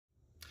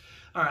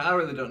All right, I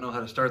really don't know how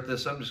to start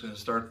this, so I'm just going to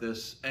start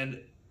this. And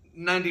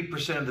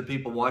 90% of the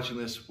people watching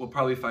this will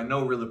probably find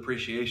no real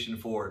appreciation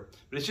for it.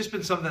 But it's just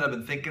been something I've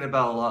been thinking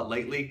about a lot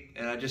lately,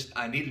 and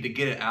I needed to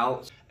get it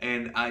out.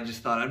 And I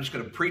just thought I'm just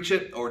going to preach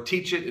it or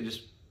teach it and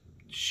just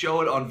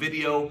show it on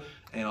video,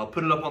 and I'll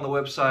put it up on the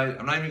website.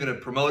 I'm not even going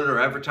to promote it or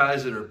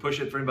advertise it or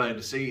push it for anybody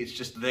to see. It's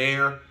just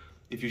there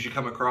if you should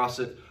come across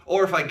it.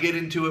 Or if I get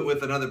into it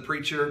with another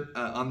preacher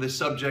on this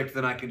subject,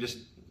 then I can just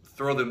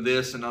throw them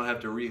this and not have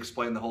to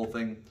re-explain the whole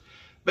thing.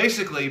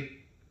 Basically,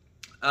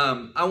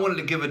 I wanted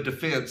to give a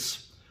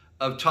defense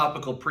of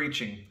topical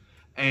preaching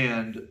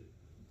and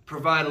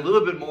provide a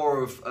little bit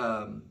more of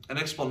an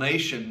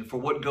explanation for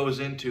what goes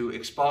into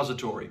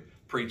expository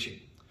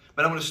preaching.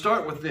 But I'm going to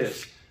start with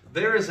this.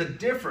 There is a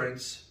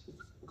difference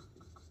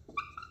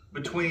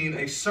between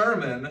a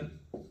sermon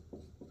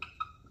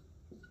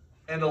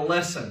and a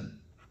lesson.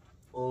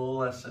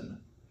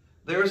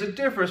 There is a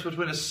difference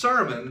between a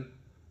sermon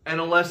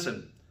and a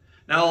lesson.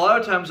 Now, a lot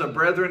of times our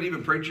brethren,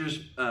 even preachers,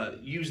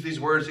 use these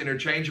words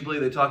interchangeably.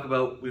 They talk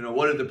about,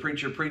 what did the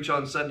preacher preach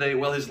on Sunday?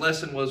 Well, his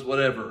lesson was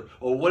whatever.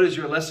 Or what is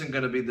your lesson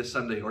going to be this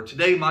Sunday? Or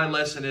today my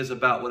lesson is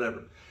about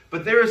whatever.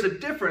 But there is a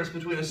difference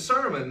between a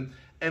sermon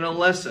and a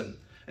lesson.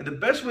 And the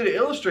best way to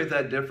illustrate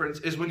that difference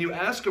is when you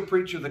ask a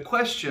preacher the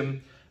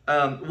question,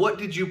 what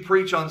did you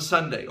preach on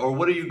Sunday? Or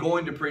what are you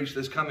going to preach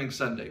this coming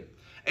Sunday?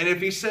 And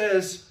if he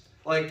says,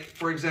 like,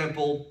 for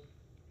example,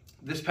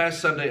 this past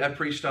Sunday I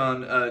preached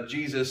on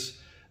Jesus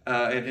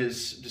and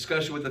his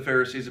discussion with the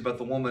Pharisees about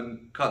the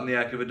woman caught in the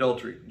act of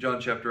adultery, John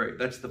chapter 8.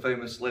 That's the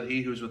famous, let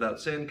he who's without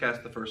sin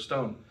cast the first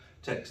stone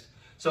text.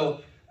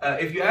 So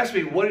if you ask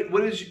me, what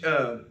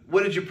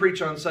did you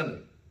preach on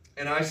Sunday?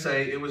 And I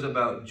say it was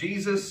about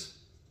Jesus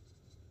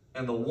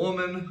and the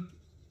woman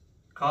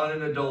caught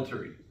in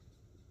adultery.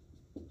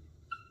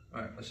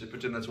 All right, let's just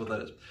pretend that's what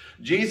that is.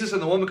 Jesus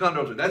and the woman caught in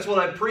adultery. That's what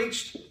I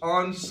preached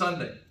on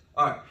Sunday.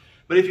 All right,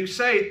 but if you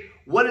say,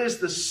 what is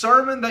the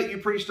sermon that you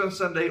preached on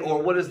Sunday,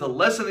 or what is the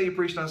lesson that you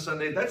preached on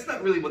Sunday? That's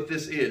not really what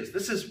this is.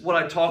 This is what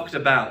I talked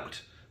about.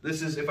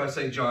 This is, if I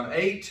say John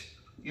 8,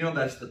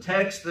 that's the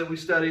text that we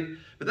studied.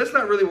 But that's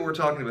not really what we're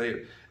talking about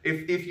here.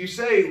 If you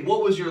say,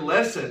 what was your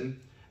lesson?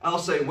 I'll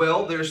say,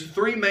 well, there's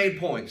three main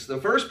points.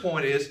 The first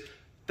point is,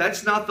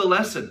 that's not the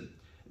lesson.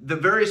 The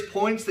various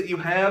points that you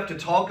have to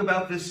talk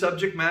about this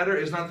subject matter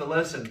is not the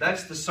lesson.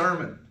 That's the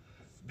sermon.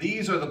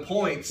 These are the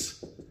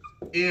points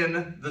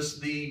in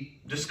the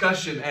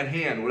discussion at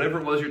hand, whatever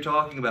it was you're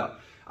talking about.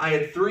 I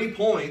had 3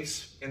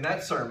 points in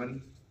that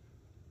sermon,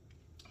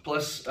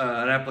 plus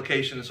an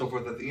application and so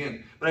forth at the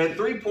end. But I had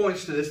 3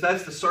 points to this.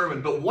 That's the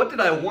sermon. But what did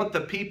I want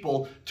the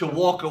people to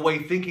walk away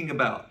thinking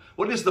about?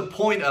 What is the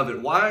point of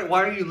it? Why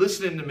are you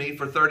listening to me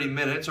for 30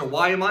 minutes? Or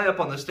why am I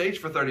up on the stage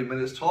for 30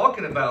 minutes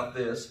talking about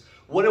this?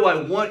 What do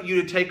I want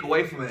you to take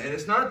away from it? And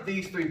it's not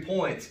these 3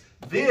 points.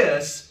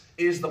 This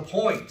is the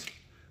point.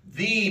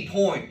 The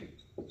point.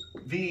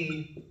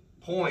 The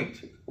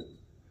point.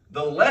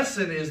 The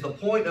lesson is the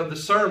point of the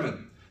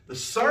sermon. The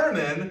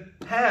sermon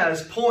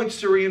has points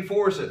to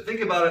reinforce it.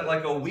 Think about it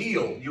like a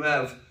wheel. You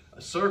have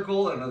a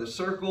circle, another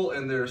circle,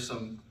 and there's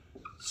some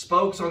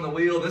spokes on the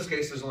wheel. In this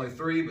case, there's only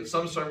 3, but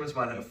some sermons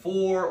might have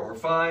 4 or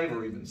 5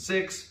 or even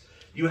 6.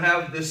 You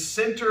have this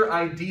center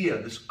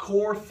idea, this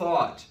core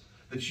thought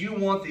that you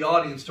want the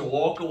audience to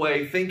walk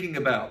away thinking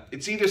about.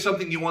 It's either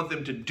something you want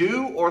them to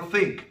do or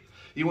think.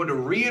 You want to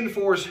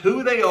reinforce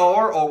who they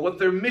are or what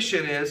their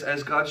mission is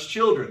as God's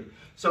children.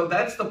 So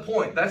that's the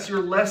point. That's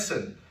your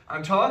lesson.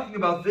 I'm talking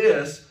about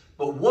this,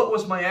 but what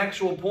was my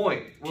actual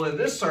point? Well, in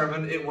this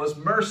sermon, it was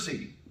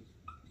mercy,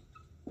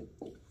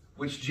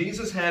 which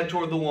Jesus had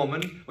toward the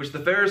woman, which the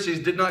Pharisees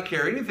did not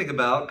care anything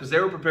about because they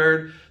were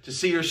prepared to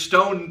see her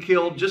stoned and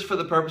killed just for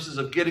the purposes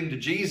of getting to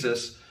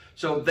Jesus.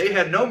 So they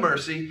had no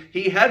mercy.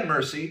 He had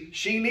mercy.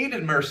 She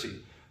needed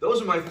mercy.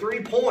 Those are my 3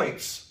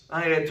 points.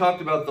 I had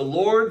talked about the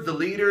Lord, the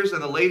leaders,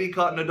 and the lady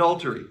caught in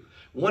adultery.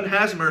 One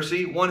has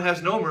mercy, one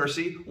has no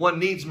mercy, one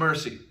needs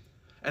mercy.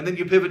 And then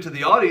you pivot to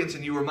the audience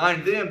and you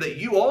remind them that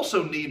you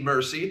also need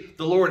mercy.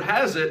 The Lord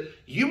has it.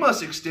 You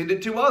must extend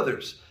it to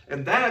others.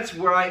 And that's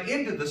where I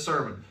ended the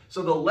sermon.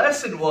 So the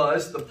lesson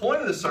was, the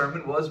point of the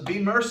sermon was, be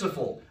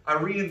merciful. I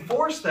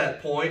reinforced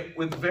that point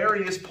with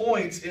various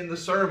points in the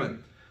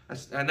sermon.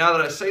 And now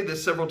that I say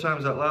this several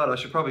times out loud, I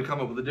should probably come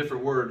up with a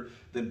different word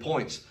than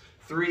points.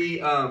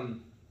 3,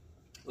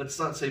 let's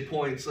not say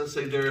points. Let's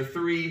say there are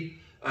 3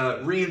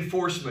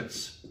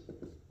 reinforcements,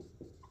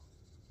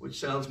 which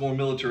sounds more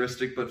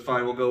militaristic, but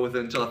fine, we'll go with it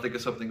until I think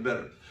of something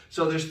better.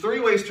 So there's 3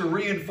 ways to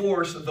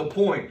reinforce the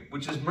point,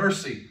 which is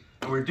mercy.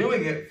 And we're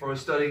doing it for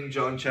studying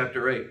John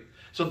chapter 8.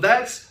 So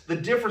that's the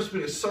difference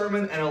between a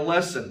sermon and a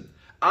lesson.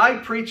 I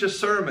preach a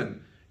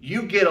sermon.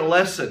 You get a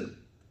lesson.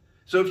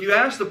 So if you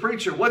ask the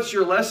preacher, what's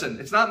your lesson?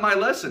 It's not my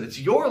lesson. It's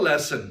your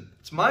lesson.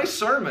 It's my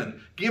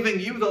sermon giving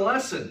you the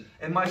lesson.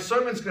 And my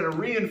sermon's going to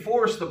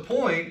reinforce the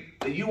point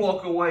that you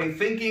walk away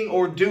thinking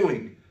or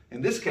doing.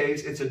 In this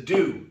case, it's a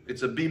do.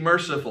 It's a be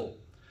merciful.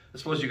 I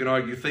suppose you can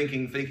argue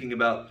thinking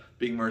about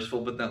being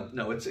merciful, but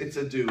no, it's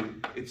a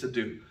do. It's a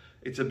do.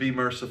 It's a be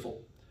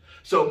merciful.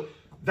 So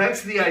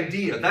That's the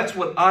idea. That's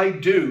what I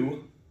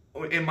do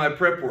in my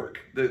prep work.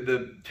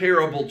 The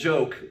terrible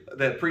joke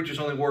that preachers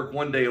only work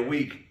one day a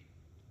week.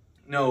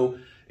 No,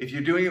 if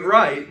you're doing it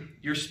right,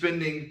 you're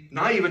spending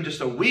not even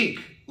just a week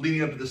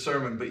leading up to the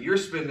sermon, but you're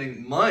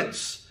spending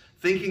months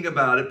thinking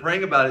about it,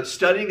 praying about it,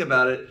 studying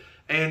about it,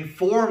 and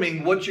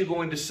forming what you're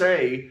going to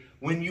say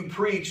when you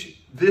preach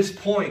this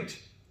point.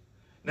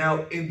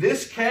 Now, in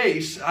this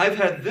case, I've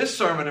had this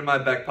sermon in my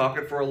back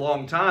pocket for a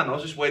long time. I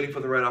was just waiting for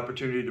the right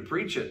opportunity to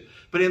preach it.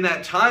 But in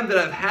that time that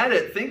I've had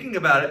it, thinking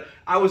about it,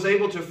 I was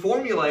able to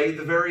formulate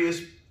the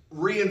various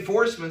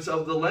reinforcements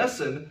of the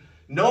lesson,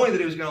 knowing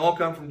that it was going to all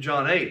come from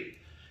John 8.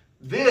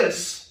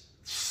 This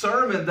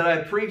sermon that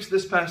I preached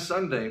this past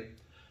Sunday,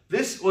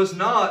 this was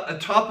not a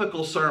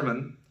topical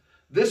sermon.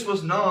 This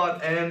was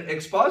not an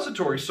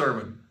expository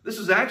sermon. This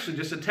is actually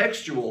just a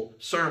textual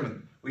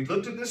sermon. We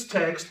looked at this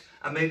text,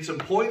 I made some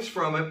points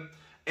from it,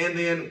 and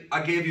then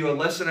I gave you a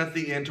lesson at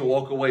the end to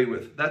walk away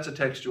with. That's a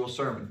textual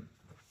sermon.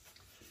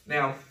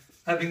 Now,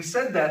 having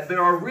said that,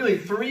 there are really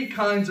three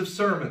kinds of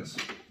sermons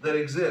that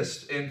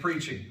exist in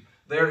preaching.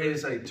 There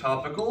is a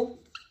topical,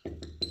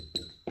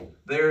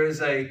 there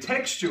is a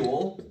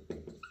textual,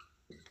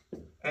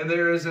 and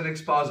there is an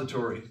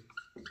expository.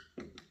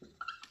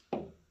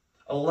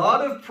 A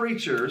lot of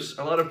preachers,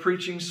 a lot of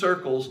preaching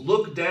circles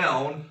look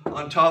down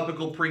on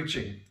topical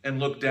preaching and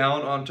look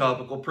down on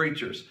topical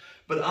preachers.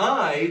 But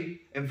I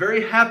am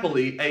very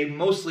happily a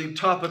mostly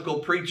topical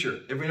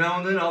preacher. Every now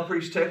and then I'll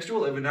preach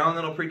textual, every now and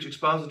then I'll preach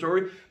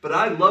expository, but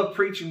I love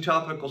preaching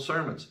topical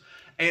sermons.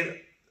 And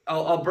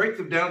I'll break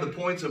them down the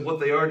points of what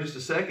they are in just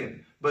a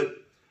second. But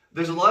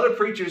there's a lot of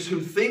preachers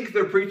who think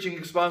they're preaching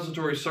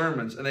expository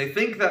sermons, and they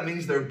think that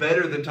means they're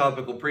better than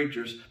topical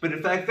preachers. But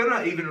in fact, they're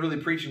not even really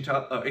preaching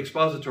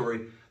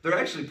expository. They're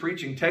actually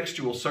preaching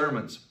textual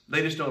sermons.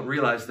 They just don't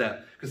realize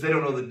that because they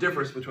don't know the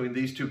difference between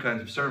these two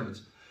kinds of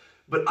sermons.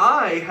 But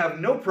I have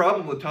no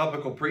problem with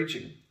topical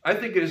preaching. I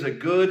think it is a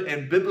good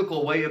and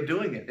biblical way of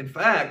doing it. In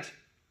fact,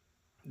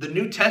 the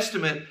New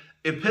Testament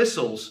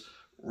epistles,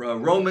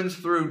 Romans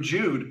through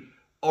Jude,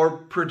 are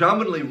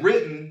predominantly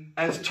written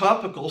as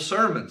topical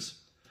sermons.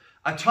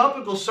 A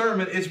topical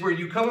sermon is where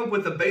you come up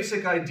with a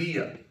basic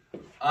idea.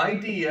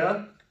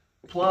 Idea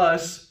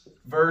plus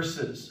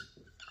verses.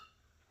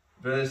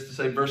 That is to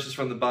say, verses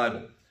from the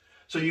Bible.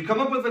 So you come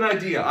up with an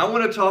idea. I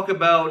want to talk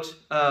about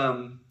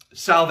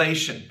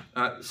salvation.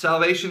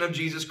 Salvation of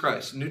Jesus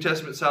Christ. New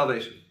Testament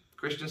salvation.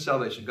 Christian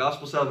salvation.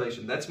 Gospel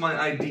salvation. That's my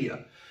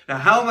idea. Now,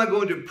 how am I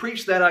going to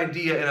preach that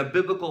idea in a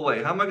biblical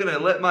way? How am I going to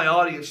let my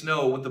audience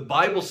know what the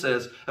Bible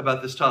says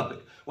about this topic?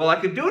 Well, I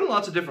can do it in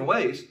lots of different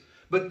ways.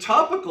 But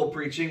topical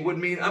preaching would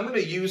mean I'm going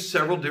to use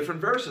several different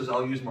verses.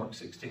 I'll use Mark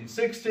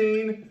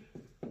 16:16.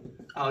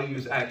 I'll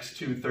use Acts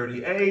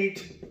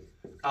 2:38.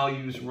 I'll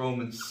use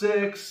Romans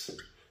 6.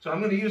 So I'm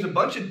going to use a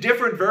bunch of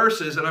different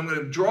verses, and I'm going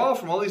to draw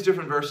from all these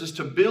different verses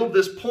to build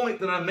this point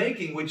that I'm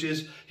making, which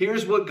is,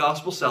 here's what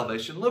gospel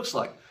salvation looks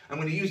like. I'm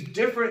going to use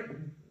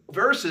different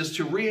verses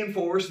to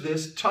reinforce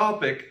this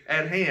topic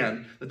at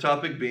hand, the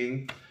topic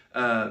being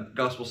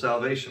gospel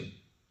salvation.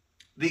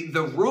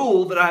 The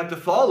rule that I have to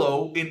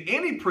follow in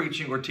any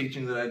preaching or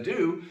teaching that I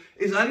do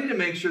is I need to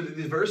make sure that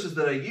these verses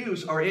that I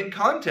use are in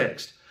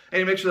context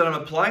and make sure that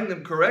I'm applying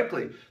them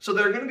correctly. So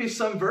there are going to be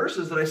some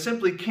verses that I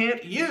simply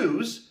can't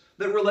use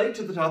that relate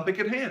to the topic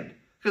at hand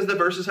because the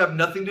verses have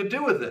nothing to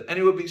do with it. And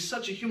it would be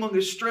such a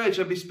humongous stretch.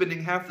 I'd be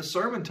spending half the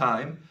sermon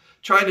time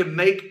trying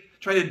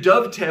to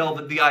dovetail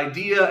the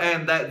idea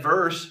and that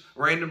verse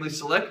randomly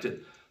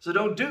selected. So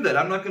don't do that.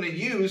 I'm not going to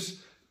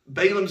use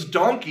Balaam's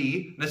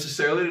donkey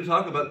necessarily to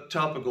talk about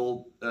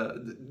topical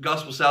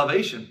gospel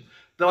salvation.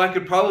 Though I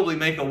could probably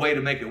make a way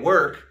to make it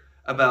work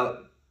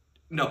about,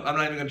 no, I'm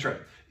not even going to try.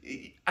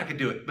 I could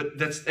do it, but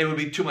it would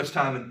be too much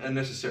time and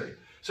unnecessary.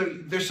 So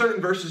there's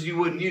certain verses you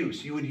wouldn't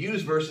use. You would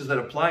use verses that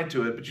apply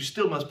to it, but you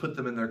still must put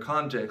them in their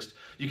context.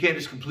 You can't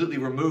just completely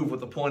remove what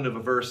the point of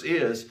a verse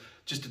is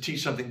just to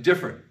teach something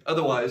different.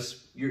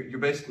 Otherwise, you're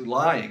basically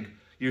lying.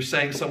 You're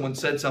saying someone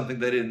said something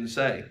they didn't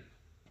say.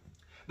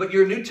 But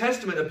your New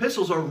Testament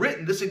epistles are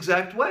written this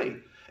exact way.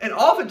 And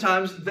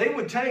oftentimes, they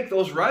would take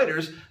those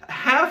writers,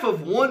 half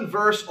of one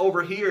verse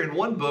over here in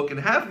one book and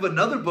half of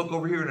another book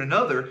over here in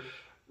another,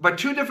 by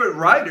two different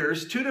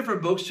writers, two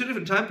different books, two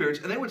different time periods,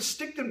 and they would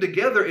stick them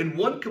together in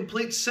one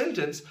complete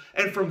sentence,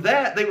 and from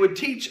that, they would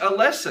teach a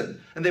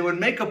lesson, and they would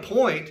make a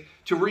point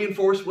to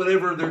reinforce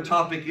whatever their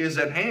topic is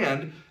at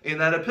hand in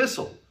that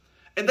epistle.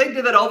 And they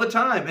did that all the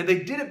time, and they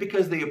did it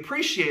because they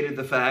appreciated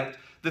the fact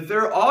that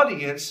their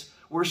audience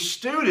were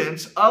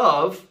students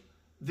of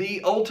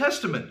the Old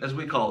Testament, as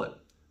we call it.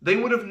 They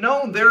would have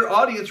known, their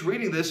audience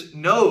reading this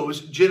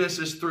knows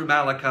Genesis through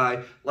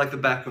Malachi like the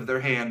back of their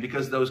hand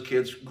because those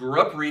kids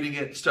grew up reading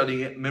it, studying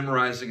it,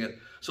 memorizing it.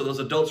 So those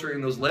adults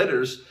reading those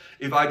letters,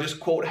 if I just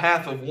quote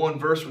half of one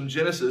verse from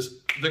Genesis,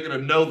 they're going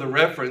to know the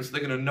reference,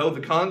 they're going to know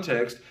the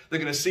context, they're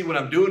going to see what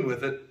I'm doing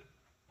with it.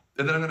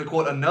 And then I'm going to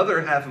quote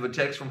another half of a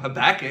text from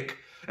Habakkuk,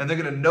 and they're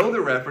going to know the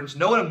reference,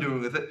 know what I'm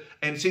doing with it,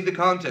 and see the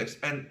context.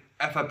 And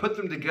if I put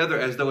them together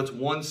as though it's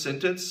one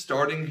sentence,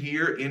 starting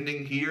here,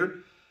 ending here,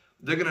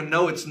 they're going to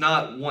know it's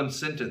not one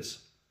sentence.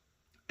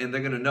 And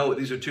they're going to know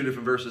these are two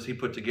different verses he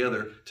put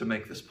together to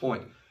make this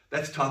point.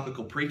 That's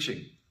topical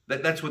preaching.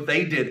 That's what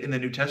they did in the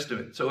New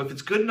Testament. So if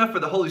it's good enough for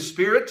the Holy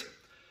Spirit,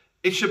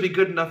 it should be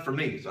good enough for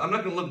me. So I'm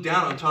not going to look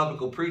down on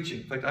topical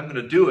preaching. In fact, I'm going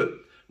to do it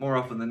more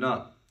often than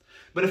not.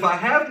 But if I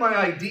have my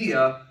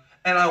idea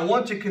and I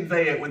want to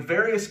convey it with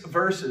various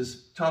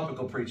verses,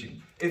 topical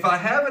preaching. If I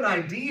have an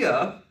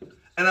idea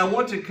and I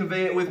want to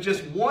convey it with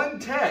just one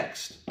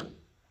text,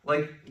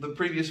 like the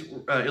previous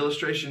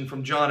illustration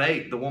from John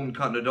 8, the woman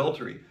caught in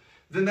adultery,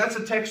 then that's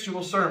a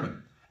textual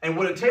sermon. And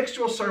what a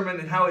textual sermon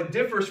and how it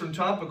differs from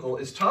topical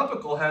is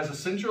topical has a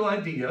central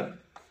idea,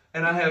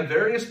 and I have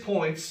various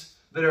points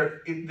that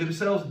are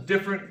themselves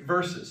different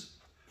verses,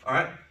 all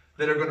right,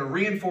 that are going to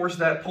reinforce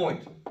that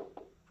point.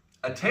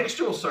 A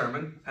textual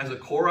sermon has a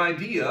core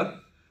idea,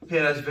 it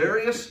has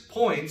various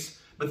points,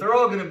 but they're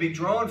all going to be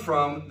drawn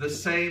from the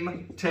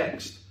same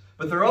text.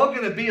 But they're all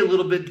going to be a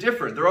little bit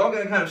different. They're all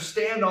going to kind of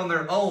stand on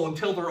their own,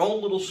 tell their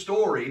own little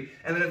story,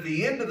 and then at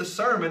the end of the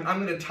sermon,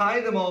 I'm going to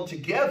tie them all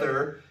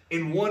together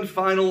in one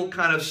final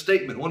kind of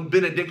statement, one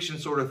benediction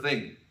sort of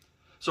thing.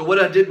 So what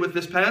I did with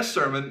this past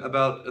sermon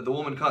about the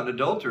woman caught in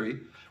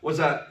adultery was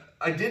I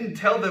didn't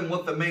tell them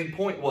what the main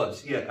point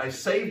was yet. I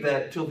saved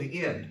that till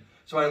the end.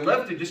 So I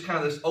left it just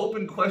kind of this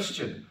open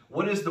question.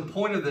 What is the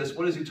point of this?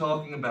 What is he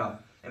talking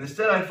about? And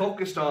instead I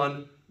focused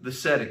on the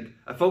setting.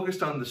 I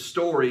focused on the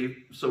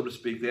story, so to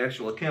speak, the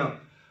actual account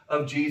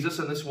of Jesus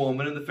and this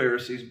woman and the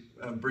Pharisees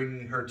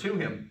bringing her to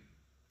him.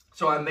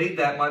 So I made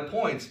that my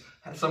points.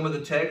 Some of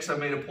the text, I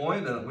made a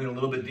point, then I went a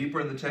little bit deeper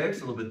in the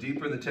text, a little bit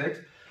deeper in the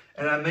text.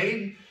 And I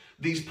made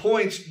these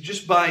points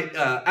just by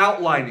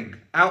outlining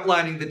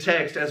the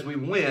text as we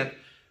went.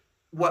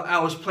 What I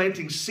was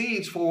planting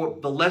seeds for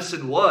what the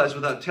lesson was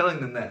without telling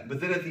them that.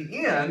 But then at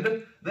the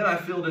end, then I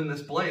filled in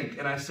this blank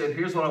and I said,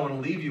 here's what I want to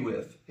leave you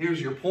with.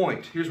 Here's your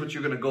point. Here's what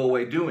you're going to go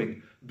away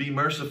doing. Be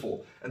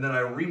merciful. And then I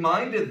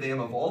reminded them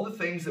of all the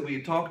things that we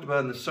had talked about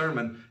in the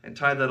sermon and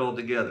tied that all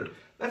together.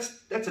 That's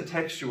a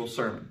textual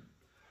sermon.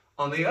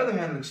 On the other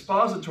hand, an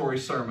expository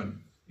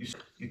sermon,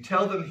 you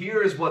tell them,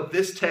 here is what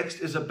this text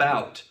is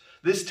about.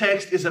 This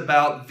text is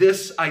about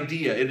this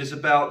idea. It is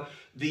about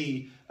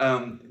the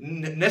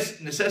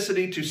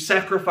necessity to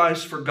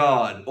sacrifice for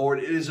God, or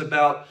it is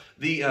about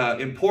the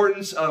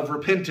importance of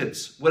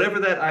repentance. Whatever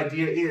that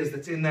idea is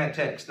that's in that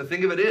text. The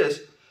thing of it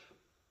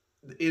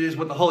is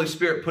what the Holy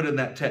Spirit put in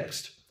that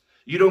text.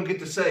 You don't get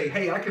to say,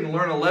 hey, I can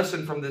learn a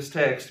lesson from this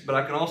text, but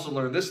I can also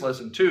learn this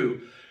lesson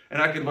too,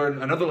 and I can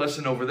learn another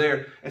lesson over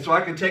there. And so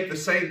I can take the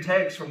same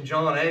text from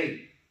John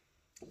 8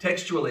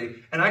 textually,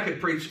 and I could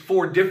preach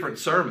 4 different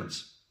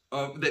sermons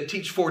that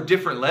teach 4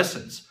 different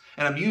lessons.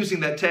 And I'm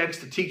using that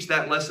text to teach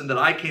that lesson that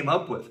I came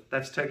up with.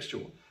 That's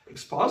textual.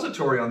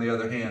 Expository, on the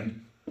other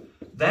hand,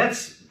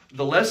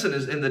 the lesson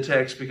is in the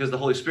text because the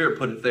Holy Spirit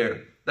put it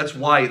there. That's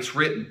why it's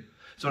written.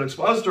 So an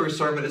expository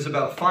sermon is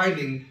about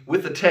finding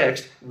with the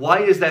text,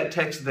 why is that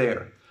text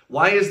there?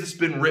 Why has this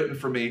been written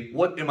for me?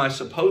 What am I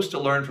supposed to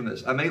learn from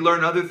this? I may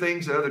learn other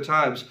things at other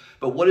times,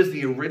 but what is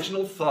the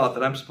original thought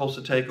that I'm supposed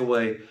to take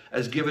away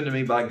as given to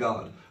me by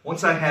God?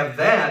 Once I have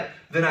that,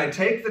 then I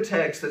take the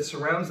text that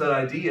surrounds that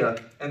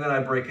idea and then I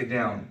break it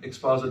down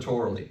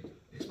expositorily.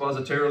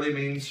 Expositorily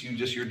means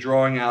you're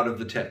drawing out of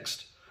the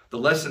text. The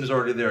lesson is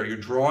already there. You're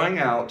drawing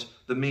out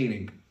the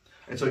meaning.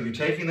 And so you're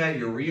taking that,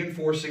 you're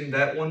reinforcing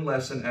that one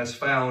lesson as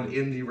found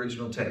in the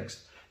original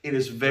text. It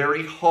is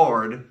very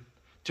hard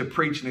to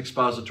preach an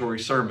expository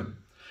sermon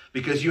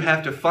because you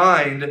have to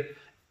find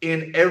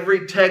in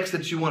every text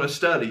that you want to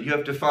study, you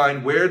have to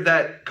find where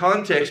that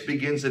context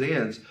begins and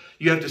ends.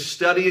 You have to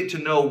study it to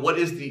know what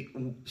is the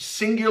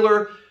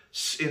singular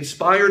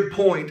inspired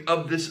point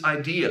of this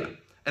idea.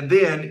 And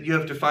then you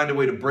have to find a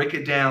way to break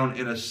it down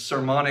in a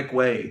sermonic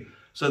way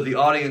so the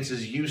audience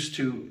is used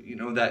to,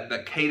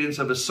 that cadence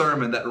of a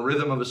sermon, that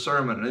rhythm of a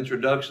sermon, an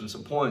introduction,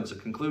 some points, a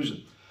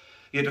conclusion.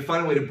 You have to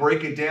find a way to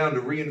break it down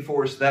to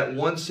reinforce that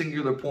one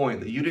singular point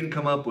that you didn't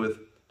come up with,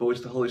 but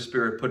which the Holy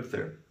Spirit put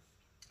there.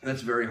 And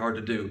that's very hard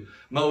to do.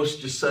 Most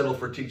just settle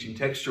for teaching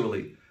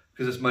textually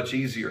because it's much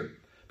easier.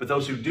 But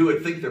those who do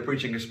it think they're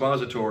preaching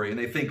expository, and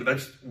they think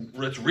that's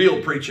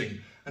real preaching.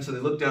 And so they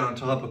look down on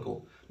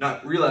topical,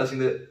 not realizing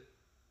that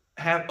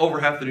over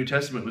half the New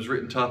Testament was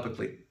written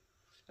topically.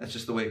 That's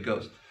just the way it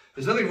goes.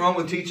 There's nothing wrong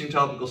with teaching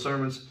topical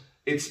sermons.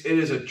 It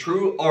is a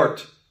true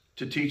art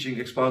to teaching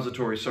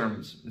expository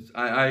sermons.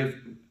 I've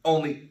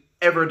only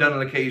ever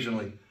done it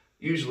occasionally.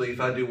 Usually,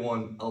 if I do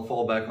one, I'll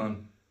fall back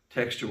on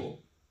textual.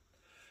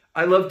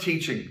 I love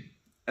teaching,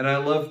 and I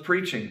love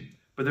preaching,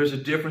 but there's a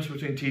difference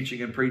between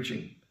teaching and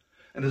preaching.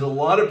 And there's a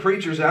lot of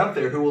preachers out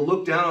there who will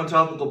look down on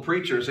topical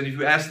preachers, and if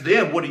you ask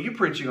them, what are you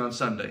preaching on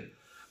Sunday?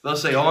 They'll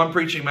say, oh, I'm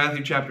preaching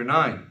Matthew chapter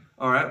 9.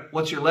 All right,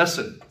 what's your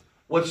lesson?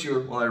 What's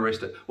your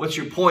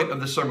point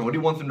of the sermon? What do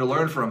you want them to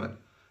learn from it?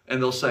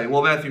 And they'll say,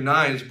 well, Matthew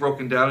 9 is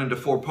broken down into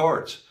 4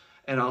 parts.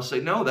 And I'll say,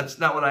 no, that's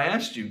not what I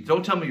asked you.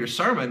 Don't tell me your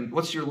sermon.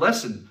 What's your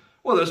lesson?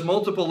 Well, there's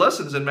multiple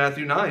lessons in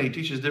Matthew 9. He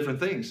teaches different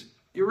things.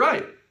 You're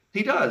right.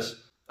 He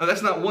does. Now,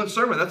 that's not one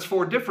sermon. That's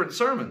 4 different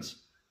sermons.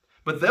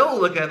 But they'll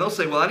look at it and they'll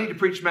say, well, I need to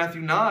preach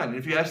Matthew 9. And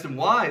if you ask them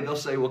why, they'll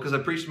say, well, because I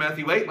preached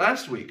Matthew 8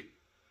 last week.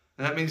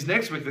 And that means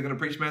next week they're going to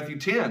preach Matthew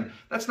 10.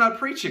 That's not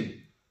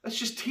preaching. That's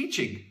just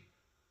teaching.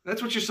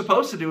 That's what you're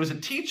supposed to do as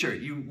a teacher.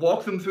 You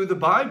walk them through the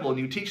Bible and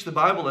you teach the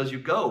Bible as you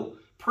go.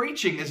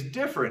 Preaching is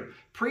different.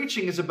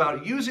 Preaching is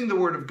about using the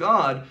Word of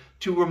God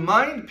to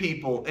remind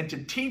people and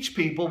to teach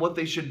people what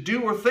they should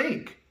do or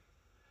think.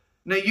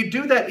 Now, you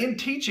do that in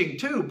teaching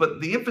too,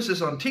 but the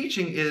emphasis on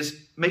teaching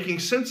is making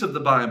sense of the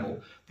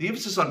Bible. The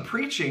emphasis on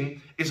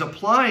preaching is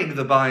applying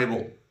the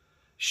Bible,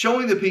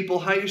 showing the people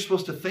how you're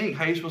supposed to think,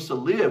 how you're supposed to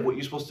live, what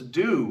you're supposed to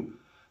do.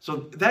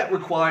 So that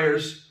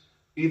requires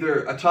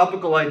either a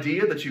topical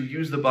idea that you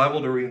use the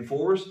Bible to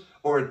reinforce,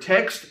 or a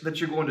text that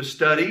you're going to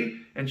study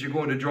and you're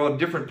going to draw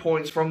different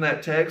points from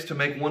that text to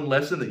make one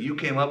lesson that you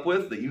came up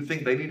with that you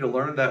think they need to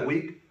learn that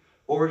week,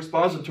 or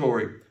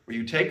expository, where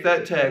you take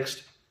that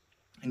text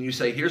and you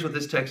say, here's what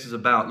this text is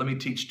about. Let me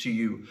teach to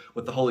you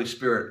what the Holy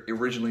Spirit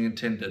originally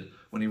intended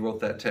when he wrote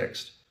that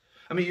text.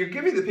 I mean, you're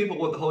giving the people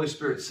what the Holy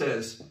Spirit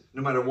says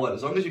no matter what.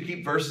 As long as you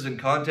keep verses in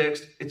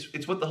context,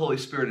 it's what the Holy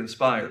Spirit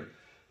inspired.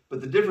 But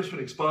the difference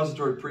between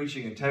expository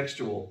preaching and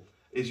textual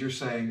is you're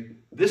saying,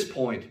 this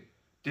point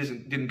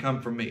didn't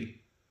come from me.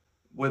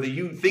 Whether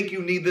you think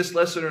you need this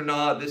lesson or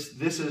not,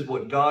 this is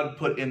what God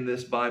put in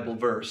this Bible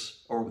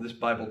verse, or this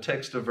Bible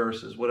text of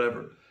verses,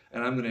 whatever.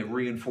 And I'm going to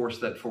reinforce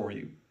that for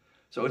you.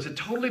 So it's a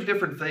totally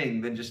different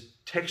thing than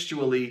just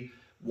textually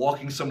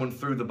walking someone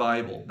through the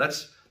Bible.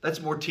 That's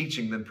more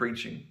teaching than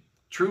preaching.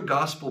 True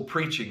gospel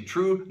preaching,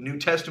 true New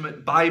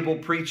Testament Bible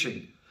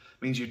preaching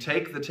means you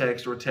take the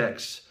text or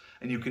texts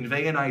and you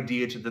convey an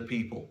idea to the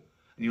people.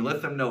 And you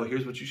let them know,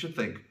 here's what you should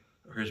think,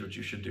 or here's what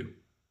you should do.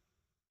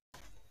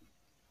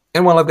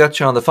 And while I've got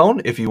you on the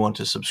phone, if you want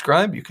to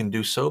subscribe, you can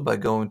do so by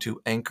going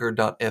to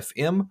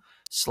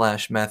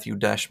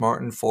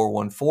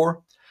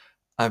anchor.fm/Matthew-Martin414.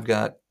 I've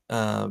got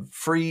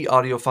free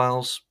audio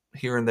files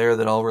here and there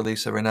that I'll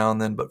release every now and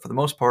then, but for the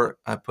most part,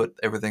 I put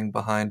everything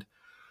behind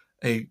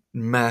a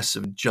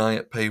massive,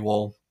 giant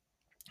paywall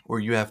where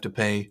you have to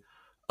pay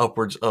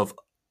upwards of,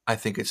 I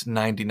think it's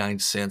 99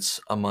 cents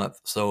a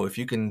month. So if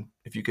you can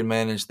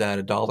manage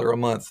that, $1 a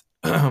month,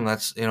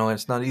 that's,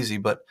 it's not easy,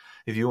 but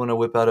if you want to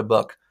whip out a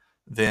buck,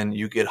 then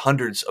you get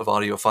hundreds of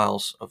audio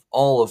files of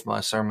all of my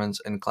sermons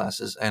and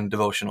classes and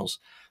devotionals.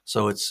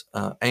 So it's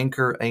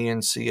anchor,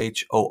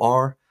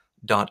 anchor.fm/Matthew,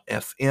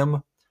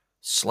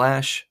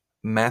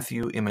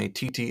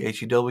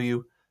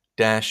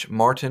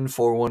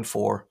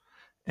 Matthew-Martin414,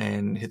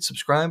 and hit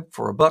subscribe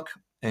for $1,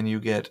 and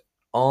you get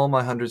all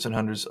my hundreds and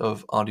hundreds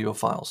of audio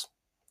files.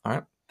 All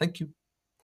right. Thank you.